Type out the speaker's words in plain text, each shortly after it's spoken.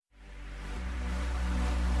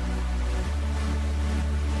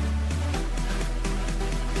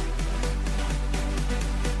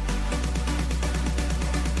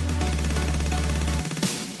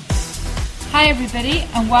Hi everybody,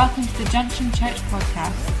 and welcome to the Junction Church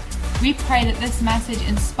podcast. We pray that this message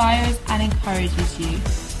inspires and encourages you.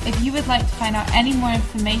 If you would like to find out any more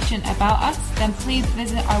information about us, then please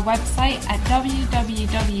visit our website at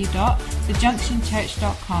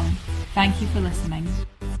www.thejunctionchurch.com. Thank you for listening.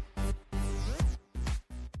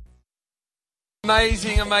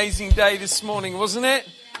 Amazing day this morning, wasn't it?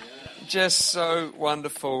 Just so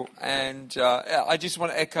wonderful. And I just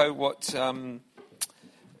want to echo what...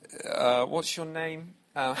 what's your name?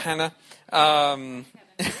 Hannah.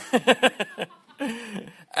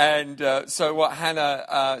 And so what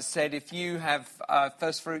Hannah said, if you have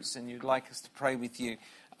first fruits and you'd like us to pray with you,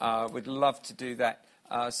 we'd love to do that.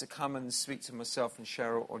 So come and speak to myself and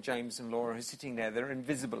Cheryl or James and Laura who are sitting there. They're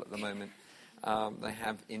invisible at the moment. They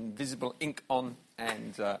have invisible ink on,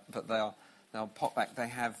 and but they'll pop back. They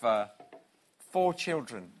have 4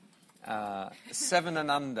 children, 7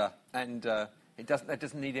 and under, and that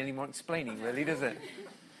doesn't need any more explaining, really, does it?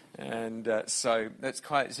 And so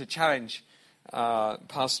it's a challenge,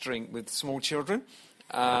 pastoring with small children.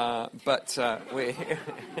 But we,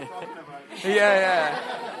 yeah.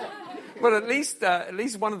 Well, at least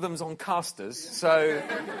one of them's on casters, so.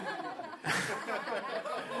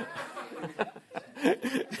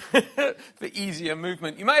 For easier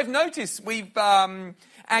movement. You may have noticed our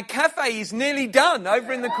cafe is nearly done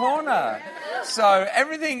over in the corner. So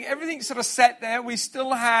everything's sort of set there. We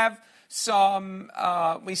still have some,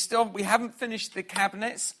 we haven't finished the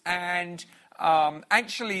cabinets, and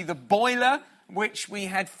actually the boiler, which we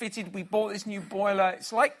had fitted, we bought this new boiler.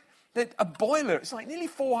 It's like a boiler. It's like nearly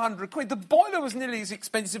 400 quid. The boiler was nearly as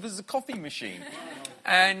expensive as the coffee machine.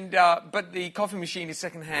 And but the coffee machine is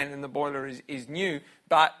second-hand and the boiler is new,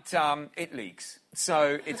 but it leaks,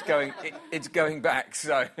 so it's going back.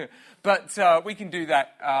 So, but we can do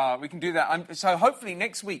that. So hopefully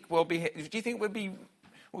next week we'll be. Do you think we'll be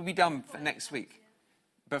done for next week?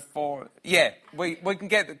 Before, yeah, we can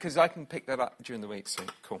get that because I can pick that up during the week. So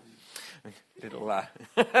cool. Little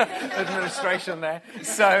administration there.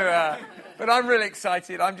 So, but I'm really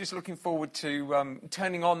excited. I'm just looking forward to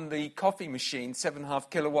turning on the coffee machine,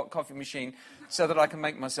 7.5 kilowatt coffee machine, so that I can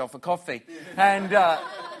make myself a coffee. And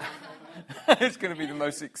it's going to be the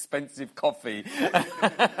most expensive coffee.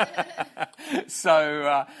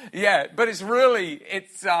 So, yeah, but it's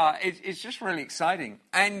just really exciting.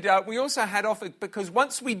 And we also had offered, because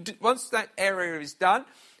once that area is done,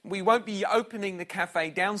 we won't be opening the cafe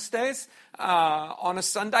downstairs on a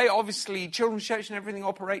Sunday. Obviously, Children's Church and everything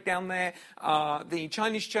operate down there. The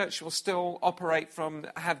Chinese church will still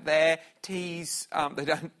have their teas. They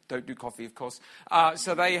don't do coffee, of course.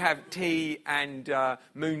 So they have tea and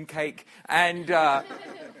mooncake, and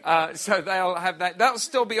so they'll have that. That'll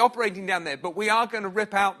still be operating down there, but we are going to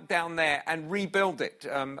rip out down there and rebuild it.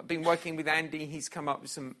 I've been working with Andy. He's come up with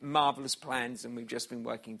some marvellous plans, and we've just been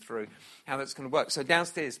working through how that's going to work. So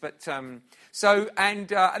downstairs, but and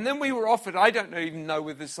then we were offered. I don't even know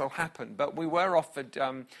whether this will happen, but we were offered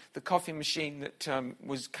the coffee machine that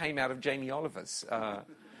came out of Jamie Oliver's.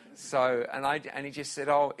 So, and he just said,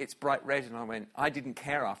 "Oh, it's bright red," and I went, "I didn't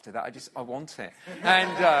care after that. I want it,"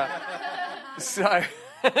 and so.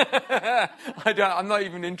 I'm not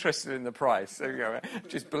even interested in the price. So,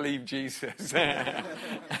 just believe Jesus.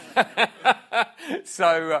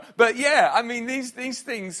 So, but yeah, I mean, these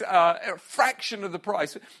things are a fraction of the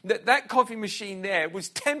price. That coffee machine there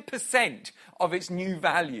was 10% of its new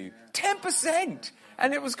value. 10%.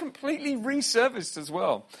 And it was completely resurfaced as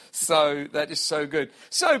well. So that is so good.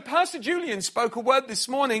 So Pastor Julian spoke a word this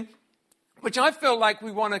morning, which I feel like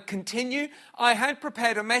we want to continue. I had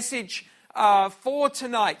prepared a message for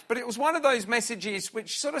tonight, but it was one of those messages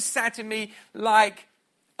which sort of sat in me like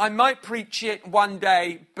I might preach it one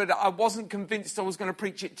day, but I wasn't convinced I was going to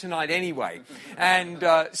preach it tonight anyway. And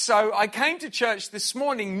so I came to church this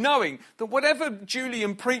morning knowing that whatever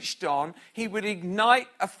Julian preached on, he would ignite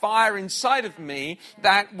a fire inside of me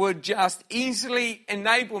that would just easily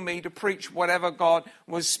enable me to preach whatever God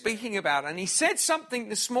was speaking about. And he said something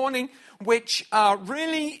this morning which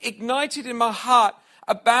really ignited in my heart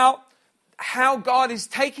about how God is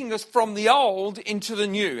taking us from the old into the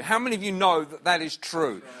new. How many of you know that is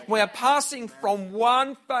true? We are passing from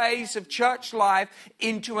one phase of church life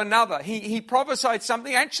into another. He prophesied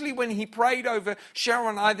something, actually, when he prayed over Cheryl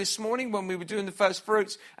and I this morning when we were doing the first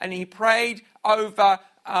fruits, and he prayed over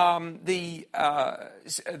the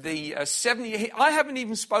 70. I haven't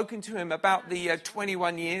even spoken to him about the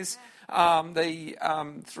 21 years. The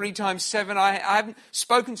 3 times 7. I haven't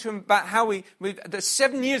spoken to him about how the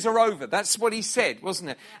 7 years are over. That's what he said, wasn't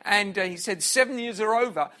it? And he said 7 years are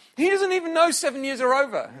over. He doesn't even know 7 years are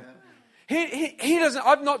over. He doesn't,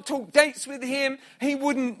 I've not talked dates with him. He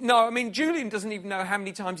wouldn't know. I mean, Julian doesn't even know how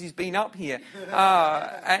many times he's been up here.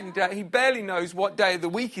 And he barely knows what day of the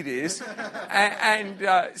week it is.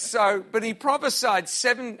 But he prophesied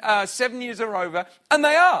 7 years are over. And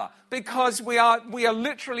they are, because we are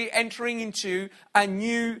literally entering into a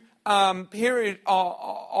new period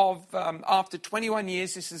of after 21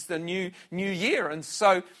 years, this is the new year. And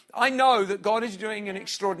so I know that God is doing an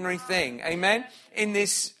extraordinary thing, amen, in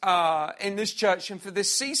this church and for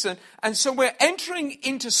this season. And so we're entering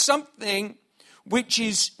into something which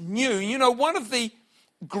is new. You know, one of the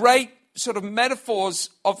great sort of metaphors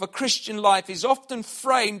of a Christian life is often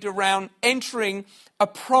framed around entering a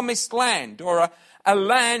promised land or a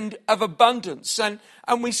land of abundance. And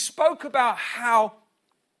we spoke about how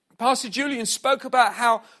Pastor Julian spoke about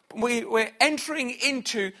how we're entering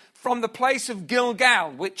into from the place of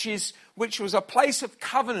Gilgal, which was a place of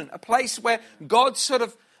covenant, a place where God sort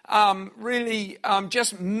of really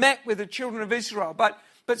just met with the children of Israel. But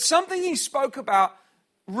something he spoke about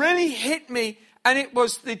really hit me, and it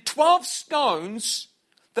was the 12 stones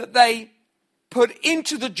that they put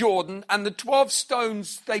into the Jordan and the 12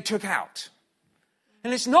 stones they took out.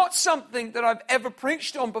 And it's not something that I've ever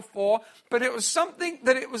preached on before, but it was something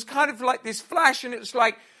that it was kind of like this flash, and it was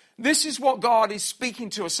like, this is what God is speaking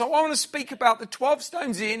to us. So I want to speak about the 12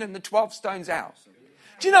 stones in and the 12 stones out.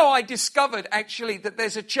 Do you know, I discovered actually that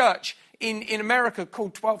there's a church in America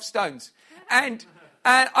called 12 Stones. And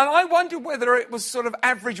I wonder whether it was sort of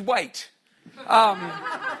average weight. Where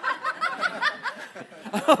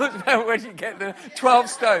do you get the 12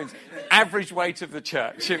 stones? Average weight of the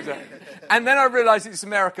church. And then I realized it's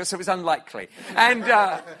America, so it's unlikely. And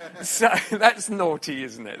so that's naughty,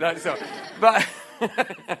 isn't it? That's all. But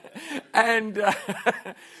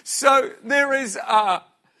so there is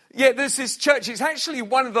there's this church. It's actually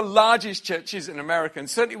one of the largest churches in America, and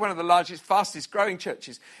certainly one of the largest, fastest growing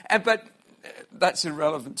churches. But that's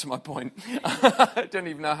irrelevant to my point. I don't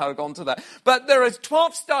even know how I got onto that. But there are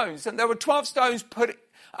 12 stones, and there were 12 stones put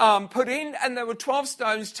in, and there were 12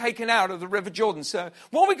 stones taken out of the River Jordan. So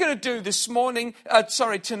what we're going to do this morning,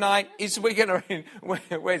 tonight, is we're going to...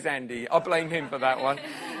 Where's Andy? I'll blame him for that one.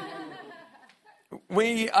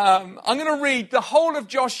 I'm going to read the whole of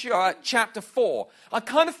Joshua chapter 4. I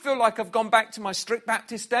kind of feel like I've gone back to my strict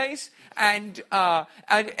Baptist days. And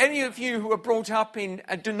any of you who were brought up in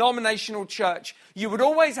a denominational church, you would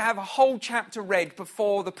always have a whole chapter read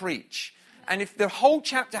before the preach. And if the whole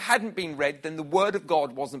chapter hadn't been read, then the word of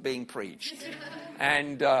God wasn't being preached.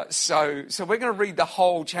 And so we're going to read the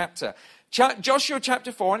whole chapter. Joshua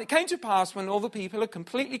chapter 4, and it came to pass when all the people had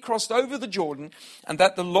completely crossed over the Jordan, and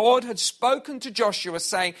that the Lord had spoken to Joshua,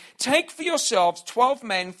 saying, take for yourselves 12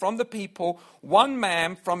 men from the people, 1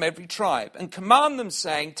 man from every tribe, and command them,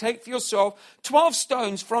 saying, take for yourself 12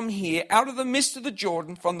 stones from here, out of the midst of the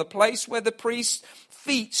Jordan, from the place where the priest's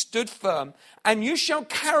feet stood firm, and you shall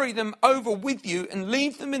carry them over with you, and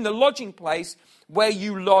leave them in the lodging place where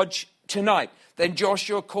you lodge tonight. Then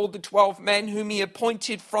Joshua called the 12 men whom he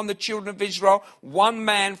appointed from the children of Israel, 1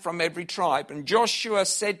 man from every tribe. And Joshua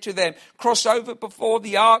said to them, cross over before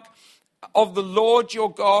the ark of the Lord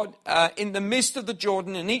your God in the midst of the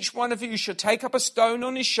Jordan, and each one of you shall take up a stone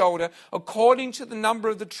on his shoulder according to the number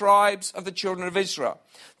of the tribes of the children of Israel,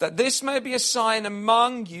 that this may be a sign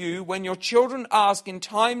among you when your children ask in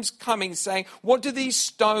times coming, saying, what do these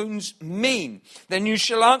stones mean? Then you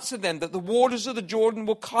shall answer them that the waters of the Jordan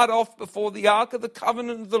will cut off before the ark of the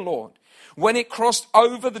covenant of the Lord. When it crossed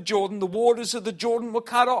over the Jordan, the waters of the Jordan were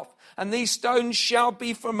cut off, and these stones shall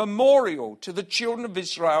be for memorial to the children of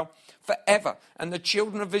Israel forever. And the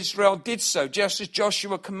children of Israel did so, just as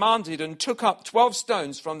Joshua commanded, and took up 12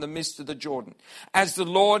 stones from the midst of the Jordan, as the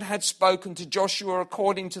Lord had spoken to Joshua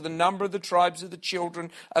according to the number of the tribes of the children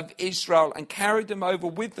of Israel, and carried them over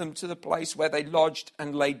with them to the place where they lodged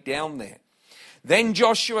and laid down there. Then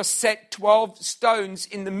Joshua set 12 stones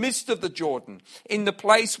in the midst of the Jordan, in the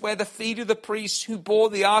place where the feet of the priests who bore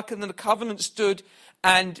the ark and the covenant stood,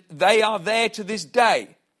 and they are there to this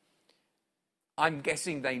day. I'm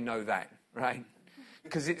guessing they know that, right?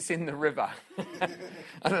 Because it's in the river.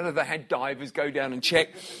 I don't know if they had divers go down and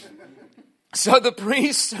check. So the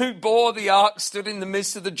priests who bore the ark stood in the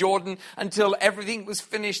midst of the Jordan until everything was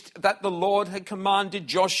finished that the Lord had commanded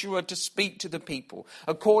Joshua to speak to the people,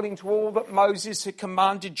 according to all that Moses had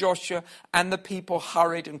commanded Joshua, and the people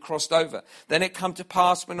hurried and crossed over. Then it came to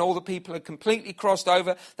pass when all the people had completely crossed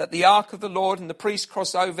over that the ark of the Lord and the priests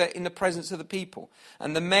crossed over in the presence of the people.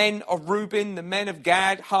 And the men of Reuben, the men of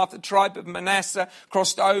Gad, half the tribe of Manasseh,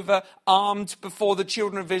 crossed over armed before the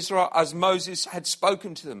children of Israel as Moses had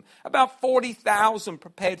spoken to them. About 40 40,000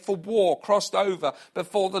 prepared for war crossed over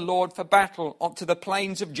before the Lord for battle onto the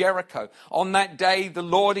plains of Jericho. On that day, the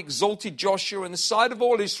Lord exalted Joshua in the sight of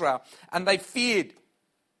all Israel, and they feared.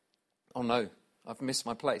 Oh no, I've missed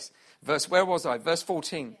my place. Where was I? Verse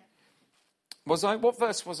 14. Was I? What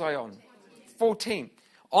verse was I on? 14.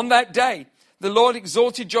 On that day, the Lord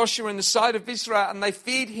exalted Joshua in the sight of Israel, and they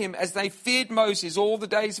feared him as they feared Moses all the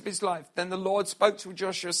days of his life. Then the Lord spoke to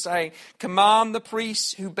Joshua, saying, command the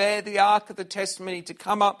priests who bear the ark of the testimony to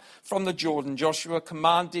come up from the Jordan. Joshua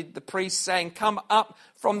commanded the priests, saying, come up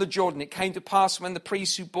from the Jordan. It came to pass when the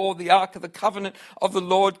priests who bore the ark of the covenant of the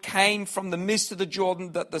Lord came from the midst of the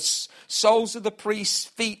Jordan, that the soles of the priests'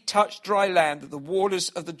 feet touched dry land, that the waters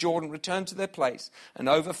of the Jordan returned to their place and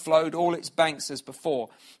overflowed all its banks as before.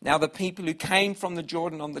 Now the people who came from the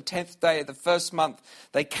Jordan on the 10th day of the first month,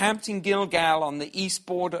 they camped in Gilgal on the east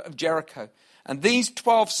border of Jericho. And these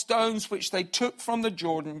 12 stones which they took from the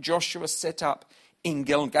Jordan, Joshua set up in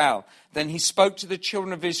Gilgal. Then he spoke to the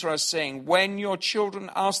children of Israel, saying, when your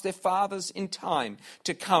children ask their fathers in time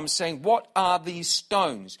to come, saying, what are these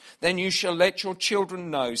stones? Then you shall let your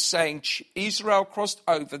children know, saying, Israel crossed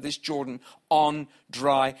over this Jordan on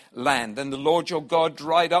dry land. Then the Lord your God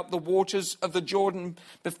dried up the waters of the Jordan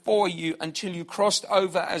before you until you crossed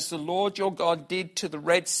over, as the Lord your God did to the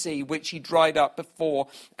Red Sea, which he dried up before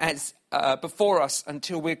us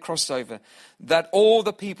until we crossed over, that all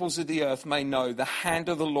the peoples of the earth may know the hand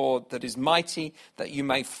of the Lord that is mighty, that you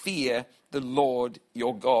may fear the Lord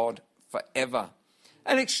your God forever.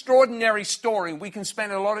 An extraordinary story. We can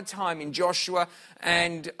spend a lot of time in Joshua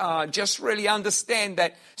and just really understand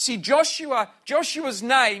that. See, Joshua's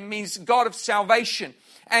name means God of salvation.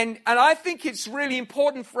 And I think it's really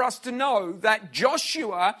important for us to know that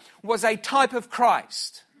Joshua was a type of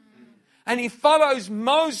Christ. And he follows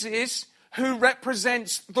Moses, who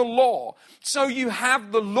represents the law. So you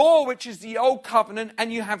have the law, which is the old covenant,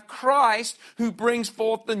 and you have Christ, who brings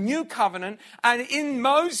forth the new covenant. And in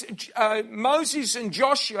Moses and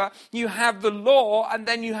Joshua, you have the law, and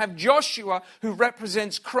then you have Joshua, who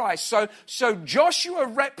represents Christ. So Joshua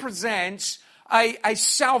represents a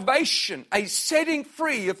salvation, a setting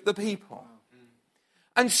free of the people.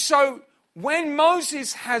 And so when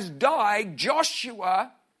Moses has died,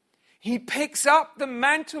 Joshua, he picks up the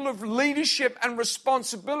mantle of leadership and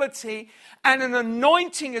responsibility, and an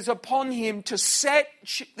anointing is upon him to set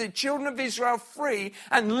the children of Israel free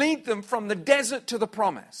and lead them from the desert to the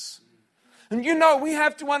promise. And you know, we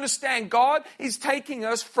have to understand God is taking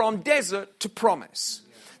us from desert to promise.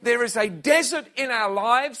 There is a desert in our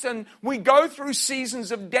lives, and we go through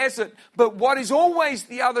seasons of desert, but what is always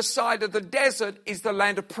the other side of the desert is the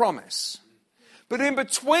land of promise. But in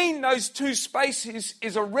between those two spaces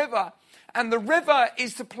is a river, and the river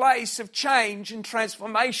is the place of change and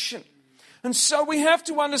transformation. And so we have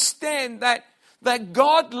to understand that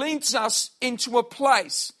God leads us into a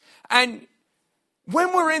place. And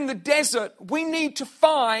when we're in the desert, we need to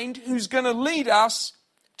find who's going to lead us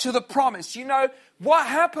to the promise. You know, what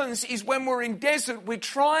happens is when we're in desert, we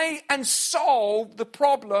try and solve the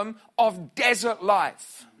problem of desert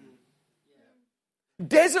life.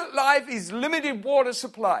 Desert life is limited water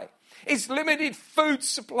supply. It's limited food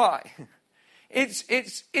supply.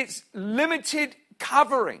 It's limited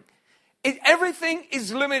covering. Everything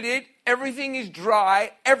is limited. Everything is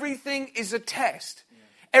dry. Everything is a test.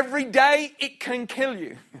 Every day it can kill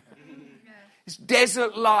you. It's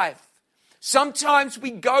desert life. Sometimes we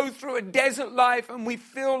go through a desert life and we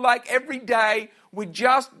feel like every day we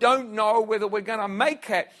just don't know whether we're going to make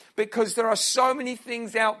it because there are so many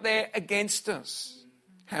things out there against us.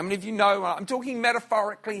 How many of you know, I'm talking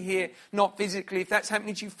metaphorically here, not physically. If that's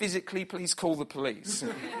happening to you physically, please call the police.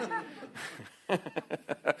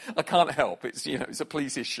 I can't help. It's a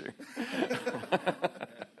police issue.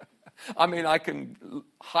 I mean, I can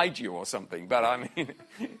hide you or something, but I mean,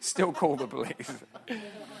 still call the police.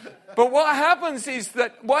 But what happens is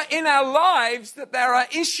that in our lives, that there are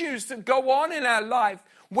issues that go on in our life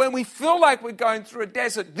when we feel like we're going through a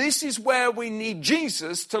desert. This is where we need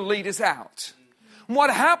Jesus to lead us out. What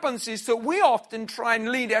happens is that we often try and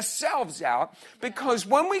lead ourselves out, because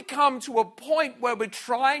when we come to a point where we're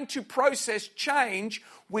trying to process change,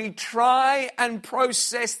 we try and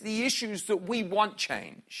process the issues that we want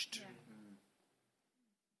changed.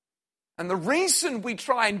 And the reason we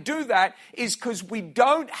try and do that is because we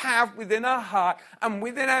don't have within our heart and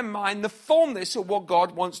within our mind the fullness of what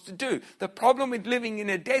God wants to do. The problem with living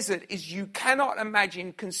in a desert is you cannot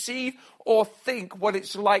imagine, conceive, or think what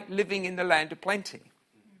it's like living in the land of plenty.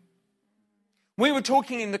 We were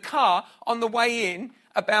talking in the car on the way in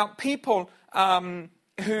about people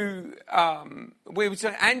Andy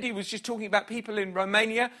was just talking about people in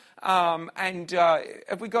Romania, and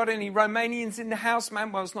have we got any Romanians in the house?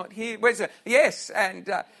 Manuel's not here. Where's it? Yes, and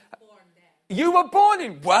you were born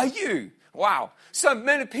in, were you? Wow. So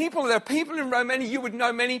many people, there are people in Romania, you would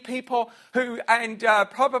know many people who, and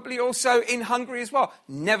probably also in Hungary as well,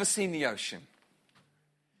 never seen the ocean.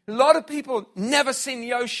 A lot of people never seen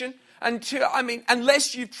the ocean.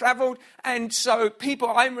 Unless you've traveled. And so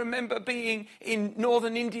I remember being in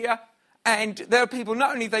northern India, and there are people,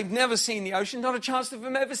 not only they've never seen the ocean, not a chance of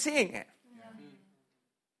them ever seeing it. Yeah.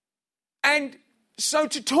 And so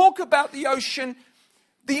to talk about the ocean,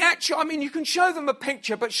 you can show them a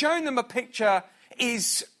picture, but showing them a picture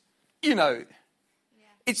is,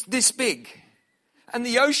 it's this big. And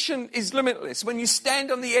the ocean is limitless. When you stand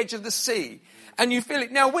on the edge of the sea, and you feel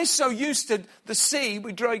it. Now, we're so used to the sea.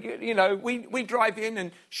 We drive in,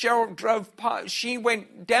 and Cheryl drove past. She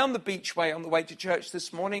went down the beachway on the way to church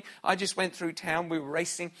this morning. I just went through town. We were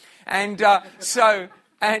racing. And Cheryl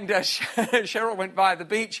went by the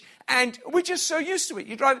beach. And we're just so used to it.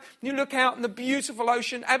 You look out in the beautiful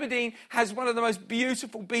ocean. Aberdeen has one of the most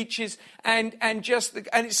beautiful beaches. And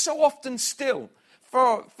it's so often still.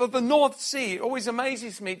 For the North Sea, it always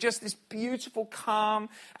amazes me, just this beautiful calm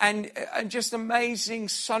and just amazing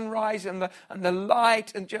sunrise and the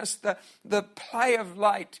light and just the play of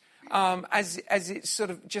light as it sort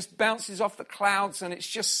of just bounces off the clouds, and it's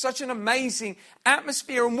just such an amazing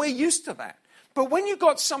atmosphere, and we're used to that. But when you've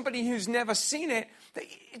got somebody who's never seen it,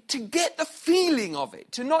 to get the feeling of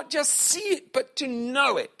it, to not just see it, but to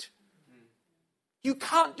know it, you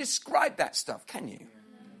can't describe that stuff, can you?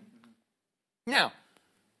 Now,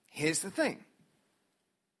 here's the thing.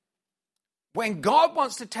 When God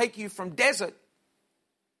wants to take you from desert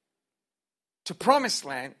to promised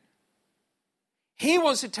land, he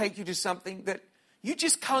wants to take you to something that you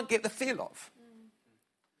just can't get the feel of.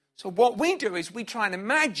 So what we do is we try and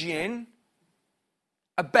imagine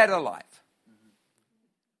a better life.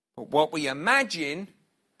 But what we imagine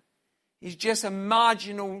is just a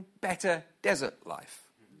marginal, better desert life.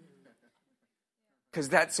 Because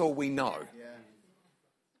that's all we know.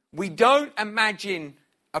 We don't imagine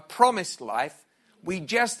a promised life. We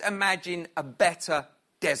just imagine a better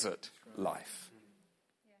desert life.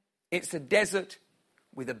 It's a desert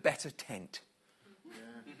with a better tent.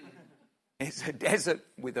 It's a desert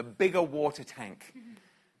with a bigger water tank.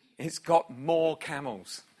 It's got more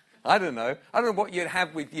camels. I don't know what you'd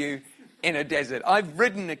have with you in a desert. I've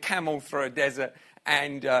ridden a camel through a desert,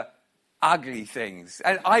 and ugly things.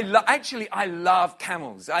 And I love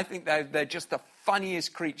camels. I think they're just the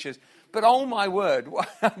funniest creatures. But oh my word,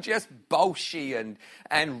 just bolshy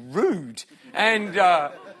and rude and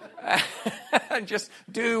just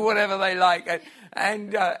do whatever they like.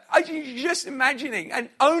 And you're just imagining and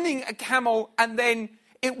owning a camel, and then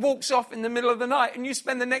it walks off in the middle of the night and you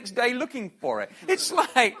spend the next day looking for it. It's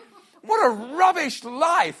like, what a rubbish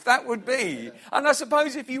life that would be. And I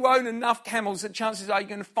suppose if you own enough camels, the chances are you're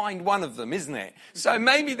going to find one of them, isn't it? So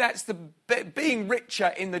maybe that's being richer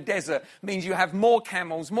in the desert means you have more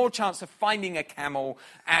camels, more chance of finding a camel,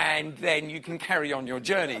 and then you can carry on your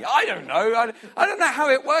journey. I don't know. I don't know how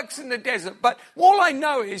it works in the desert, but all I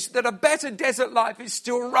know is that a better desert life is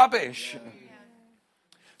still rubbish.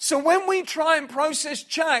 So when we try and process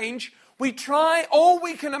change, all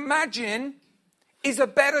we can imagine is a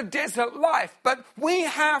better desert life. But we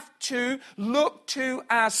have to look to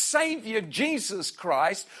our Savior, Jesus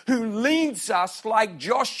Christ, who leads us like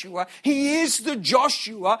Joshua. He is the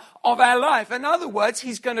Joshua of our life. In other words,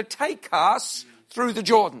 he's going to take us through the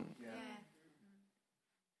Jordan. Yeah.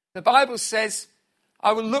 The Bible says,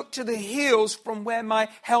 I will look to the hills from where my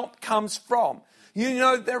help comes from. You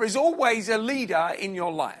know, there is always a leader in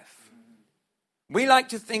your life. We like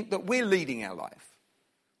to think that we're leading our life.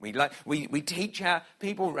 We teach our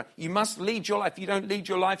people, you must lead your life. If you don't lead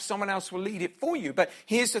your life, someone else will lead it for you. But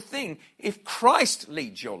here's the thing, if Christ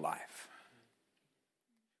leads your life,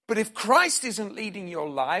 but if Christ isn't leading your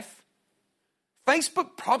life,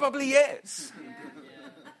 Facebook probably is.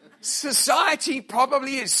 Society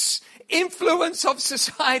probably is. Influence of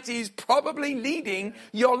society is probably leading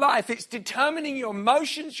your life. It's determining your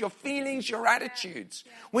emotions, your feelings, your attitudes.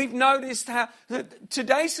 We've noticed how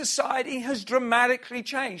today's society has dramatically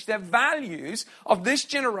changed. The values of this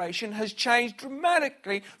generation has changed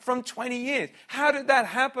dramatically from 20 years. How did that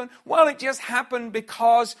happen? Well, it just happened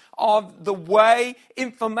because of the way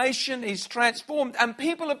information is transformed and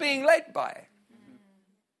people are being led by it.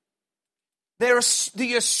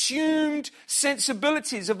 The assumed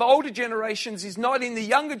sensibilities of older generations is not in the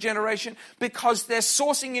younger generation because they're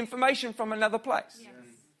sourcing information from another place. Yes.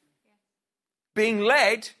 Being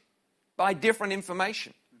led by different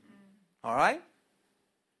information. All right?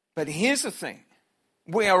 But here's the thing.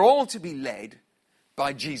 We are all to be led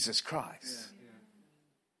by Jesus Christ.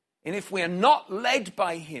 And if we are not led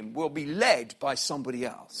by him, we'll be led by somebody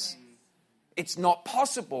else. It's not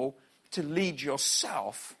possible to lead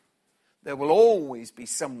yourself. There will always be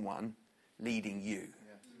someone leading you.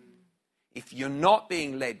 If you're not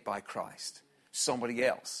being led by Christ, somebody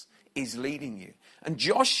else is leading you. And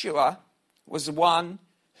Joshua was the one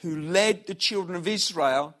who led the children of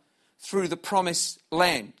Israel through the promised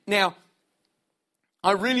land. Now,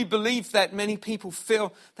 I really believe that many people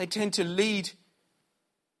feel they tend to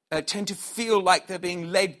feel like they're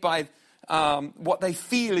being led by what they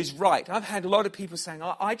feel is right. I've had a lot of people saying,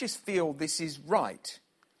 I just feel this is right.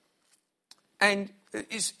 And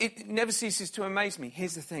it never ceases to amaze me.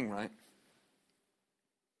 Here's the thing, right?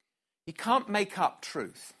 You can't make up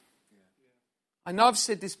truth. I know I've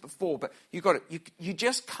said this before, but you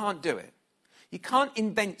just can't do it. You can't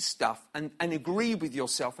invent stuff and agree with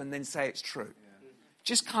yourself and then say it's true.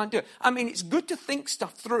 Just can't do it. I mean, it's good to think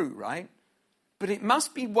stuff through, right? But it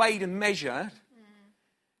must be weighed and measured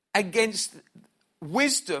against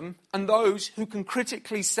wisdom and those who can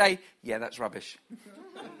critically say, yeah, that's rubbish.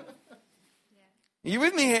 Are you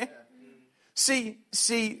with me here? See,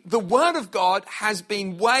 the Word of God has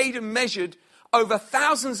been weighed and measured over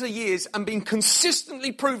thousands of years and been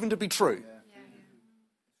consistently proven to be true.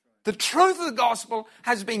 The truth of the gospel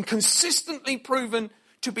has been consistently proven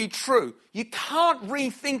to be true. You can't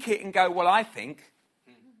rethink it and go, well, I think.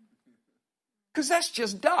 Because that's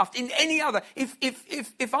just daft. In any other,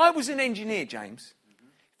 if I was an engineer, James,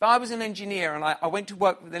 if I was an engineer and I went to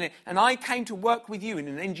work with and I came to work with you in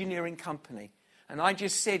an engineering company, and I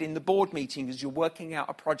just said in the board meeting as you're working out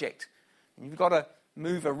a project, and you've got to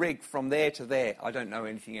move a rig from there to there. I don't know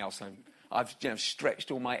anything else. I've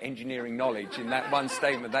stretched all my engineering knowledge in that one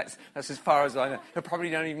statement. That's as far as I know. I probably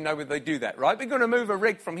don't even know whether they do that, right? We're going to move a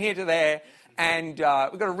rig from here to there, and we've got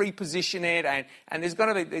to reposition it, and there's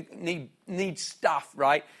going to be need stuff,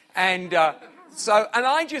 right? And and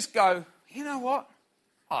I just go, you know what?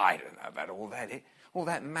 I don't know about all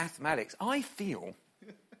that mathematics. I feel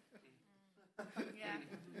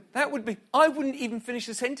that would be. I wouldn't even finish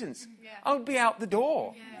the sentence. I would be out the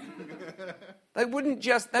door. They wouldn't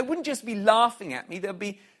just be laughing at me.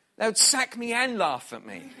 They would sack me and laugh at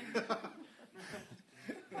me.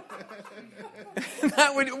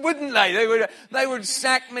 Wouldn't they? They would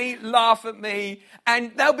sack me, laugh at me,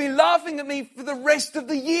 and they'll be laughing at me for the rest of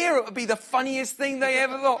the year. It would be the funniest thing they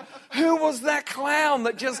ever thought. Who was that clown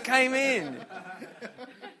that just came in?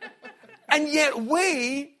 And yet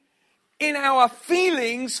we, in our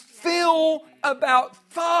feelings, feel about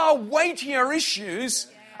far weightier issues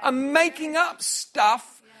and making up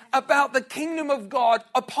stuff about the kingdom of God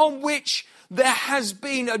upon which there has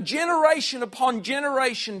been a generation upon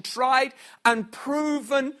generation tried and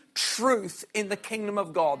proven truth in the kingdom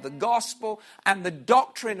of God, the gospel and the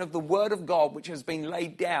doctrine of the word of God, which has been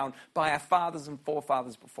laid down by our fathers and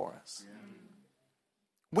forefathers before us.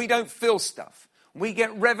 We don't feel stuff. We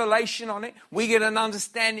get revelation on it, we get an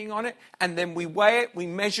understanding on it, and then we weigh it, we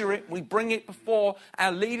measure it, we bring it before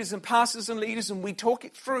our leaders and pastors and leaders, and we talk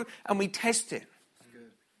it through and we test it.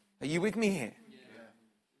 Are you with me here? Yeah.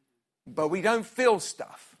 But we don't feel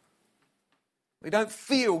stuff. We don't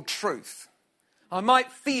feel truth. I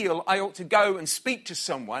might feel I ought to go and speak to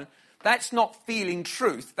someone. That's not feeling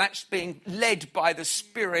truth. That's being led by the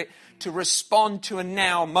Spirit to respond to a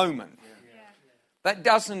now moment. That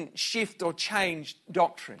doesn't shift or change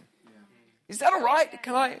doctrine. Is that all right?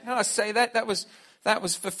 Can I say that? That was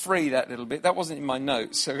for free, that little bit. That wasn't in my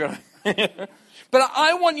notes. So but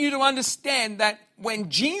I want you to understand that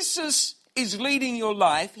when Jesus is leading your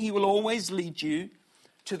life, he will always lead you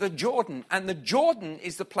to the Jordan. And the Jordan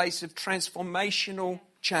is the place of transformational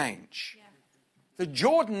change. The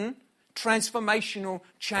Jordan, transformational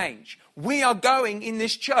change. We are going in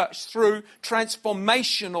this church through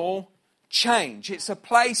transformational change. It's a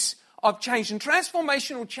place of change. And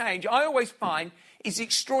transformational change, I always find, is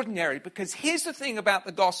extraordinary, because here's the thing about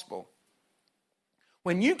the gospel.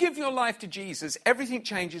 When you give your life to Jesus, everything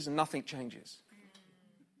changes and nothing changes.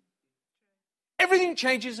 Everything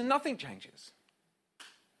changes and nothing changes.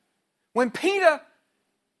 When Peter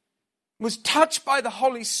was touched by the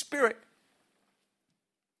Holy Spirit,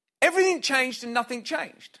 everything changed and nothing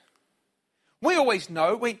changed. We always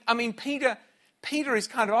know, Peter is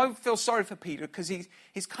kind of, I feel sorry for Peter, because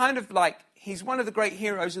he's kind of like, he's one of the great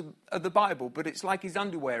heroes of the Bible, but it's like his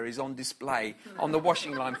underwear is on display on the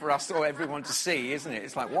washing line for us or everyone to see, isn't it?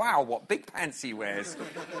 It's like, wow, what big pants he wears.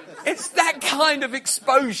 It's that kind of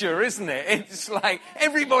exposure, isn't it? It's like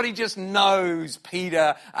everybody just knows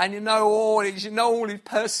Peter, and you know all his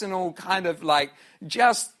personal kind of like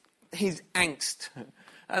just his angst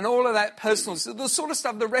and all of that personal, so the sort of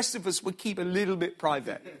stuff the rest of us would keep a little bit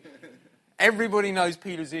private. Everybody knows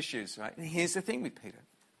Peter's issues, right? And here's the thing with Peter.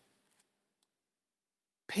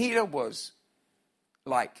 Peter was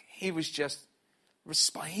like, he would just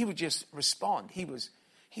respond. He was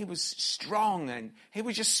strong, and he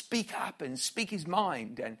would just speak up and speak his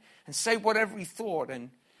mind and say whatever he thought.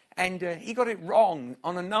 And he got it wrong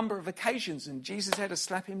on a number of occasions, and Jesus had to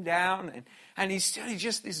slap him down. And he's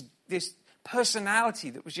just this personality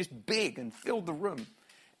that was just big and filled the room.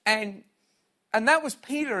 And that was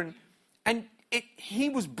Peter, and he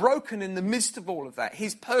was broken in the midst of all of that.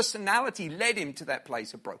 His personality led him to that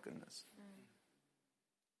place of brokenness.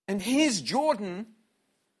 And his Jordan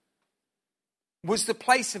was the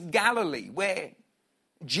place of Galilee where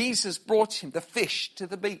Jesus brought him the fish to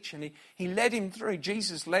the beach, and he led him through.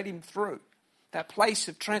 Jesus led him through that place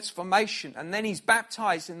of transformation. And then he's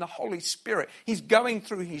baptized in the Holy Spirit. He's going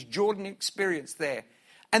through his Jordan experience there.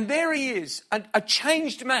 And there he is, a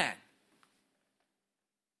changed man.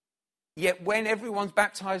 Yet when everyone's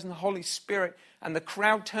baptized in the Holy Spirit and the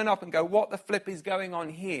crowd turn up and go, what the flip is going on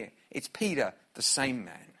here? It's Peter, the same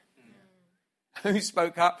man. Who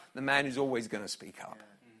spoke up? The man who's always going to speak up.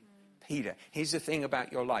 Peter. Here's the thing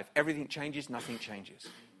about your life. Everything changes, nothing changes.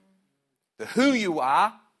 The who you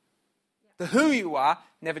are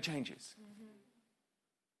never changes.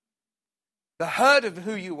 The hurt of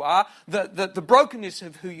who you are, the brokenness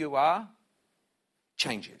of who you are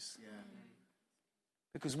changes.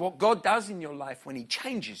 Because what God does in your life when he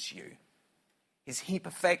changes you is he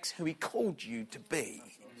perfects who he called you to be.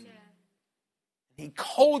 He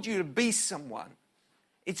called you to be someone.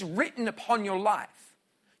 It's written upon your life.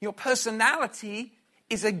 Your personality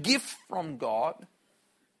is a gift from God.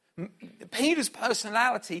 Peter's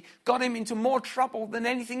personality got him into more trouble than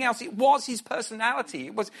anything else. It was his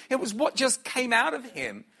personality. It was what just came out of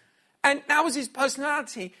him. And that was his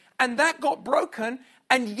personality. And that got broken.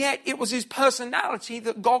 And yet it was his personality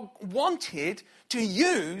that God wanted to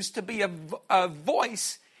use to be a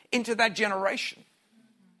voice into that generation.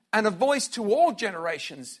 And a voice to all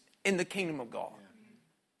generations in the kingdom of God.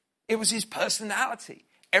 It was his personality.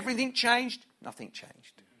 Everything changed, nothing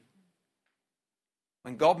changed.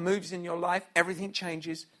 When God moves in your life, everything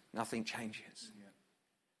changes, nothing changes.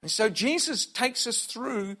 And so Jesus takes us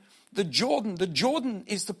through the Jordan. The Jordan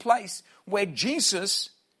is the place where Jesus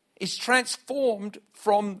is transformed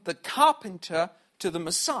from the carpenter to the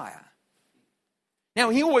Messiah. Now,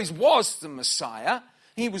 he always was the Messiah.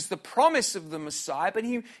 He was the promise of the Messiah, but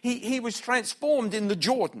he was transformed in the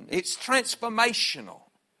Jordan. It's transformational.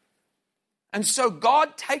 And so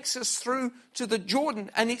God takes us through to the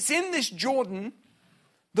Jordan, and it's in this Jordan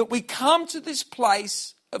that we come to this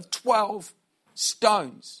place of 12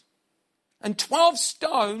 stones. And 12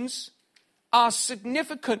 stones are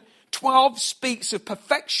significant. 12 speaks of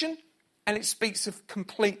perfection, and it speaks of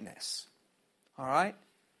completeness. All right?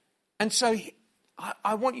 And so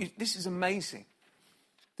I want you, this is amazing.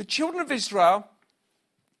 The children of Israel,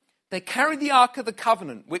 they carried the Ark of the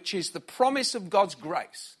Covenant, which is the promise of God's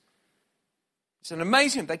grace. It's an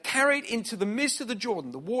amazing, they carry it into the midst of the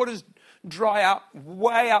Jordan. The waters dry up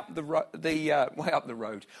way up the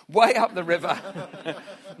river.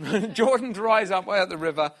 Jordan dries up way up the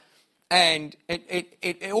river, and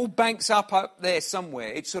it all banks up there somewhere.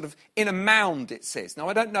 It's sort of in a mound, it says. Now,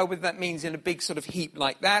 I don't know whether that means in a big sort of heap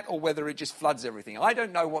like that, or whether it just floods everything. I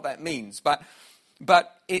don't know what that means, but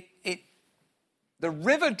the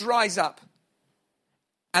river dries up.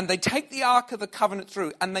 And they take the Ark of the Covenant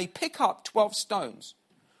through, and they pick up 12 stones,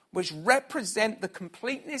 which represent the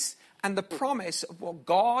completeness and the promise of what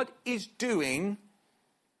God is doing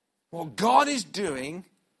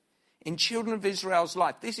in children of Israel's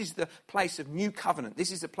life. This is the place of new covenant.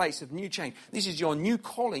 This is the place of new change. This is your new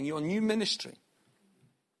calling, your new ministry.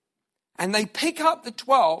 And they pick up the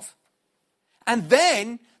 12, and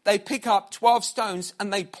then they pick up 12 stones,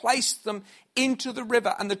 and they place them into the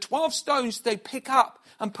river. And the 12 stones they pick up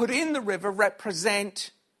and put in the river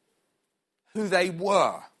represent who they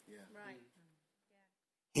were.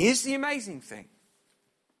 Here's the amazing thing.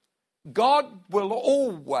 God will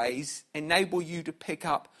always enable you to pick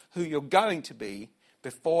up who you're going to be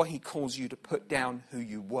before he calls you to put down who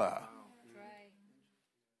you were.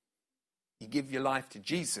 You give your life to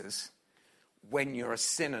Jesus when you're a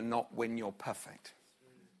sinner, not when you're perfect.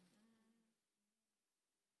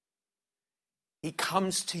 He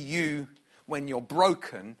comes to you when you're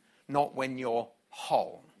broken, not when you're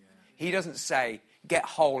whole. He doesn't say, get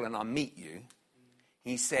whole and I'll meet you.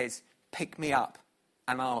 He says, pick me up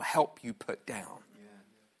and I'll help you put down.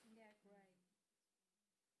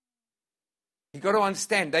 You've got to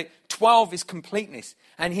understand that 12 is completeness.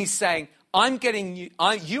 And he's saying, I'm getting you,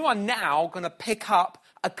 you are now going to pick up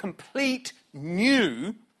a complete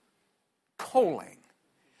new calling.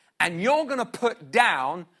 And you're going to put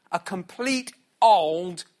down a complete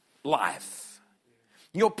old life.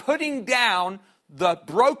 You're putting down the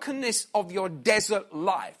brokenness of your desert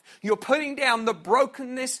life. You're putting down the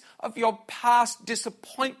brokenness of your past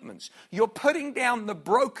disappointments. You're putting down the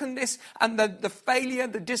brokenness and the failure,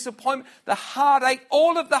 the disappointment, the heartache,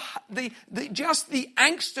 all of the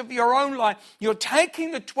angst of your own life. You're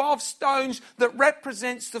taking the 12 stones that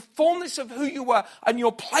represents the fullness of who you were and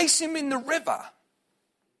you're placing them in the river.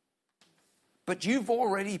 But you've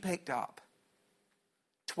already picked up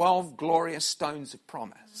 12 glorious stones of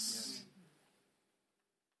promise.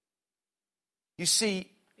 You see,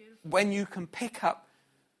 when you've picked up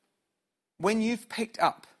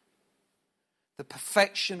the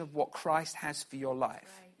perfection of what Christ has for your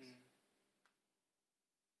life,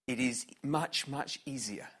 it is much, much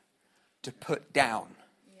easier to put down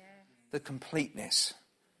the completeness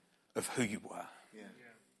of who you were.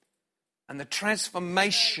 And the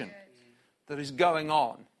transformation that is going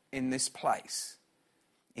on in this place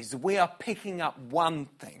is we are picking up one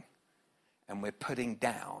thing and we're putting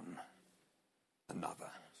down another.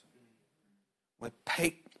 We're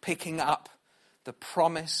picking up the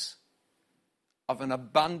promise of an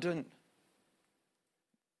abundant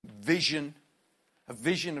vision, a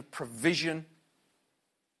vision of provision,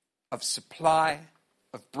 of supply,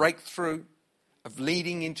 of breakthrough, of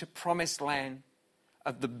leading into promised land,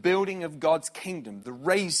 of the building of God's kingdom, the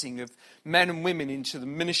raising of men and women into the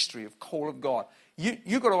ministry of call of God.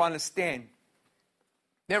 You've got to understand,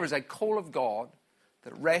 there is a call of God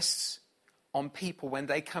that rests on people when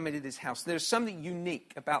they come into this house. There's something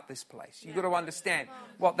unique about this place. You've got to understand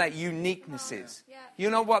what that uniqueness is. You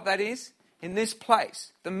know what that is? In this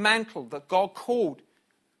place, the mantle that God called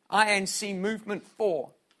INC Movement for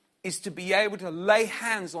is to be able to lay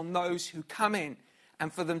hands on those who come in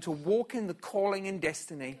and for them to walk in the calling and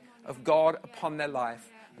destiny of God upon their life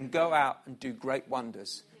and go out and do great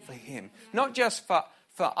wonders for Him. Not just for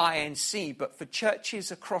INC, but for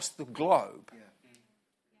churches across the globe.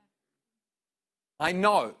 I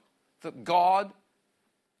know that God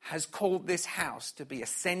has called this house to be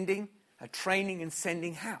a training and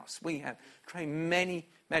sending house. We have trained many.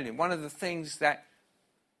 One of the things that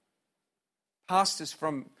pastors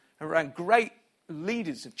from around, great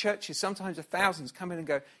leaders of churches, sometimes of thousands, come in and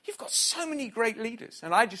go, you've got so many great leaders.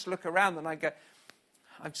 And I just look around and I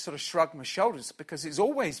sort of shrug my shoulders because it's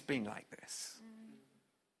always been like this.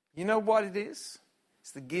 You know what it is?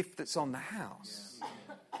 It's the gift that's on the house.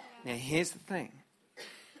 Now here's the thing.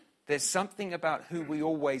 There's something about who we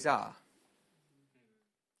always are.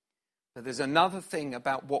 But there's another thing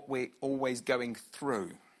about what we're always going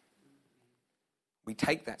through. We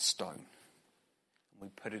take that stone and we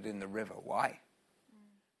put it in the river. Why?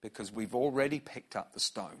 Because we've already picked up the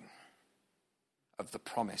stone of the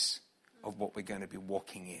promise of what we're going to be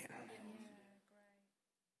walking in.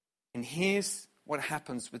 And here's what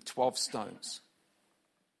happens with 12 stones.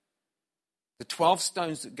 The 12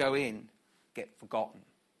 stones that go in get forgotten.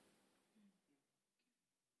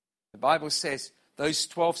 The Bible says those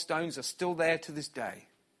 12 stones are still there to this day.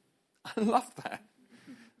 I love that.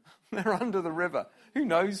 They're under the river. Who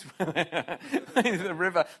knows? The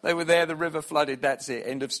river, they were there, the river flooded, that's it,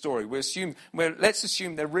 end of story. Let's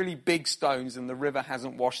assume they're really big stones and the river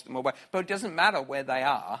hasn't washed them away. But it doesn't matter where they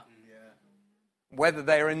are. Whether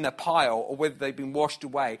they're in the pile or whether they've been washed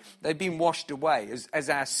away. They've been washed away. As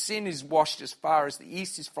our sin is washed as far as the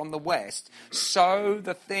east is from the west, so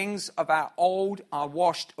the things of our old are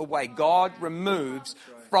washed away. God removes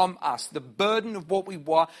from us the burden of what we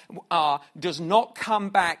are, does not come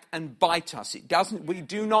back and bite us. It doesn't. We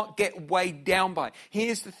do not get weighed down by it.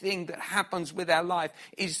 Here's the thing that happens with our life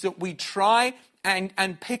is that we try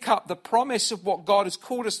and pick up the promise of what God has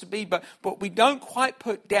called us to be, but we don't quite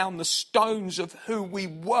put down the stones of who we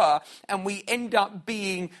were, and we end up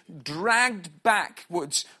being dragged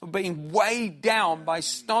backwards, being weighed down by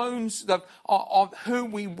stones of who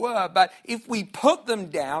we were. But if we put them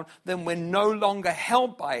down, then we're no longer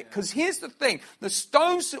held by it. Because here's the thing, the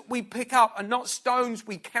stones that we pick up are not stones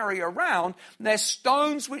we carry around, they're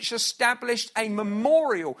stones which established a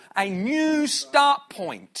memorial, a new start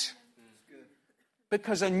point.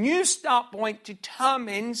 Because a new start point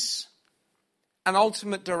determines an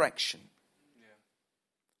ultimate direction.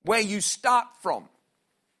 where you start from.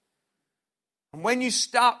 And when you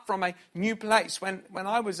start from a new place, when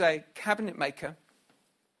I was a cabinet maker,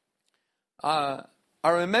 I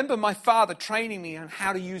remember my father training me on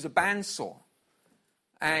how to use a bandsaw.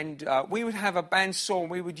 And we would have a bandsaw,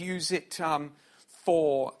 and we would use it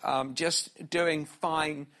for just doing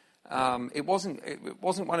fine. It wasn't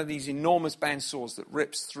one of these enormous bandsaws that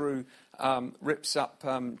rips up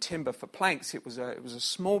timber for planks. It was a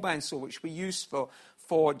small bandsaw which we used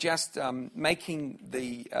for just making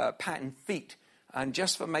the pattern feet and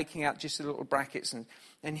just for making out just the little brackets.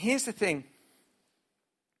 And here's the thing: if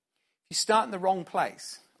you start in the wrong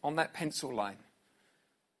place on that pencil line,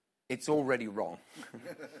 it's already wrong.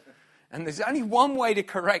 And there's only one way to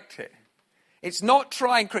correct it. It's not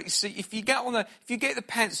try and correct. See, if you get the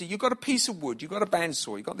pencil, you've got a piece of wood, you've got a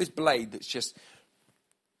bandsaw, you've got this blade that's just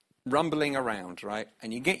rumbling around, right?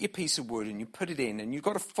 And you get your piece of wood and you put it in, and you've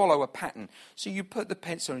got to follow a pattern. So you put the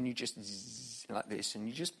pencil and you just zzz, like this, and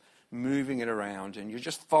you're just moving it around, and you're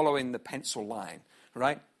just following the pencil line,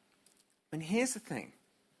 right? And here's the thing: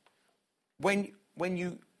 if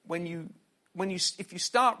you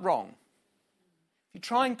start wrong, if you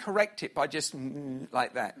try and correct it by just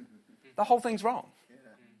like that, the whole thing's wrong.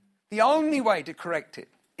 The only way to correct it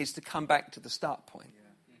is to come back to the start point.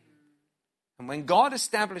 And when God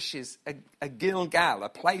establishes a Gilgal, a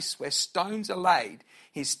place where stones are laid,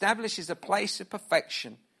 he establishes a place of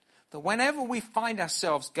perfection, that whenever we find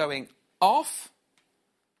ourselves going off,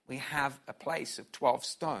 we have a place of 12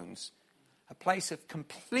 stones, a place of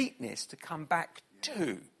completeness to come back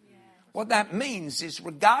to. What that means is,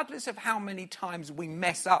 regardless of how many times we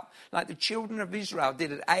mess up, like the children of Israel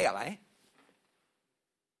did at Ai,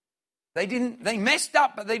 they messed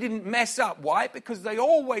up, but they didn't mess up. Why? Because they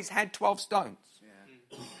always had 12 stones. Yeah.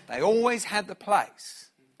 They always had the place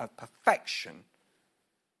of perfection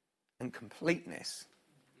and completeness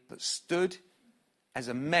that stood as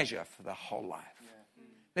a measure for the whole life. Yeah.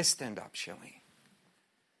 Let's stand up, shall we?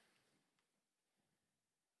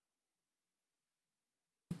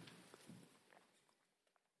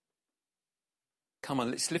 Come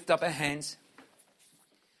on, let's lift up our hands.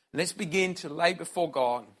 Let's begin to lay before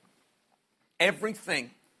God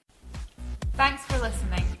everything. Thanks for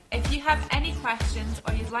listening. If you have any questions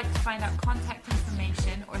or you'd like to find out contact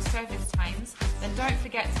information or service times, then don't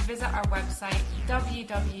forget to visit our website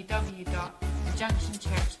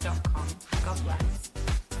www.thejunctionchurch.com. God bless.